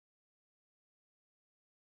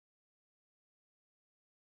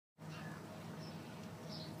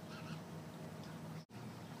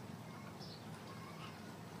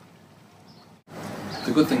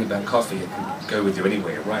The good thing about coffee, it can go with you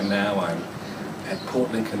anywhere. Right now I'm at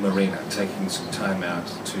Port Lincoln Marina taking some time out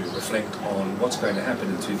to reflect on what's going to happen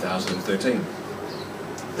in 2013.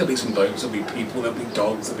 There'll be some boats, there'll be people, there'll be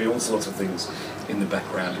dogs, there'll be all sorts of things in the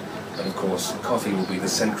background. But of course, coffee will be the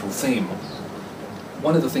central theme.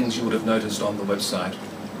 One of the things you would have noticed on the website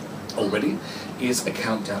already is a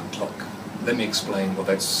countdown clock. Let me explain what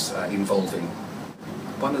that's involving.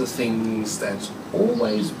 One of the things that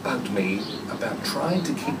always bugged me about trying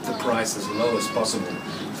to keep the price as low as possible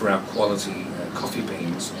for our quality coffee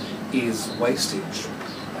beans is wastage.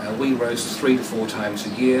 We roast 3 to 4 times a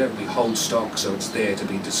year. We hold stock so it's there to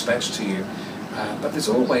be dispatched to you. But there's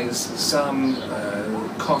always some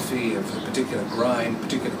coffee of a particular grind,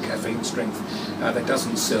 particular caffeine strength that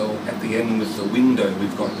doesn't sell at the end of the window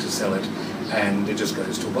we've got to sell it, and it just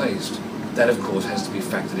goes to waste. That of course has to be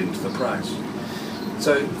factored into the price.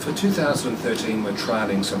 So for 2013 we're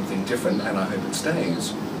trialling something different, and I hope it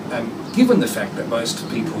stays. Given the fact that most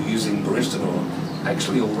people using Baristador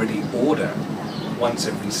actually already order once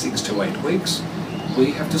every 6 to 8 weeks, we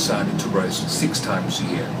have decided to roast 6 times a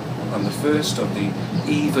year on the first of the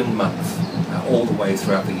even month, all the way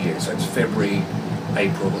throughout the year. So it's February,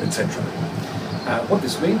 April, etc. What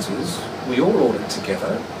this means is we all order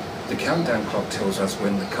together. The countdown clock tells us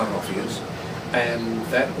when the cut-off is, and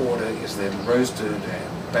that order is then roasted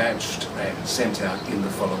and batched and sent out in the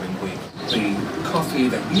following week. The coffee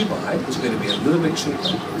that you buy is going to be a little bit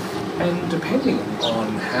cheaper, and depending on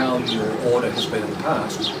how your order has been in the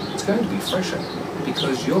past, it's going to be fresher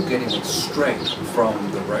because you're getting it straight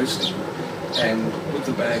from the roasting. And with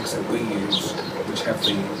the bags that we use, which have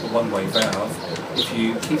the one-way valve, if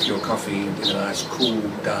you keep your coffee in a nice, cool,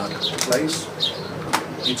 dark place,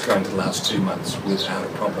 it's going to last 2 months without a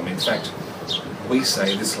problem. In fact, we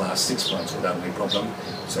say this lasts 6 months without any problem,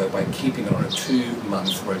 so by keeping it on a 2-month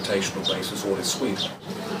rotational basis, all is sweet.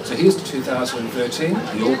 So here's the 2013,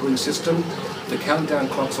 the ordering system, the countdown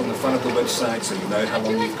clocks on the front of the website so you know how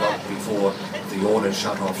long you've got before the order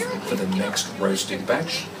shut off for the next roasting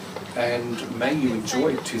batch. And may you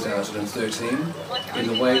enjoy 2013 in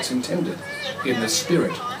the way it's intended, in the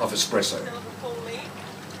spirit of espresso.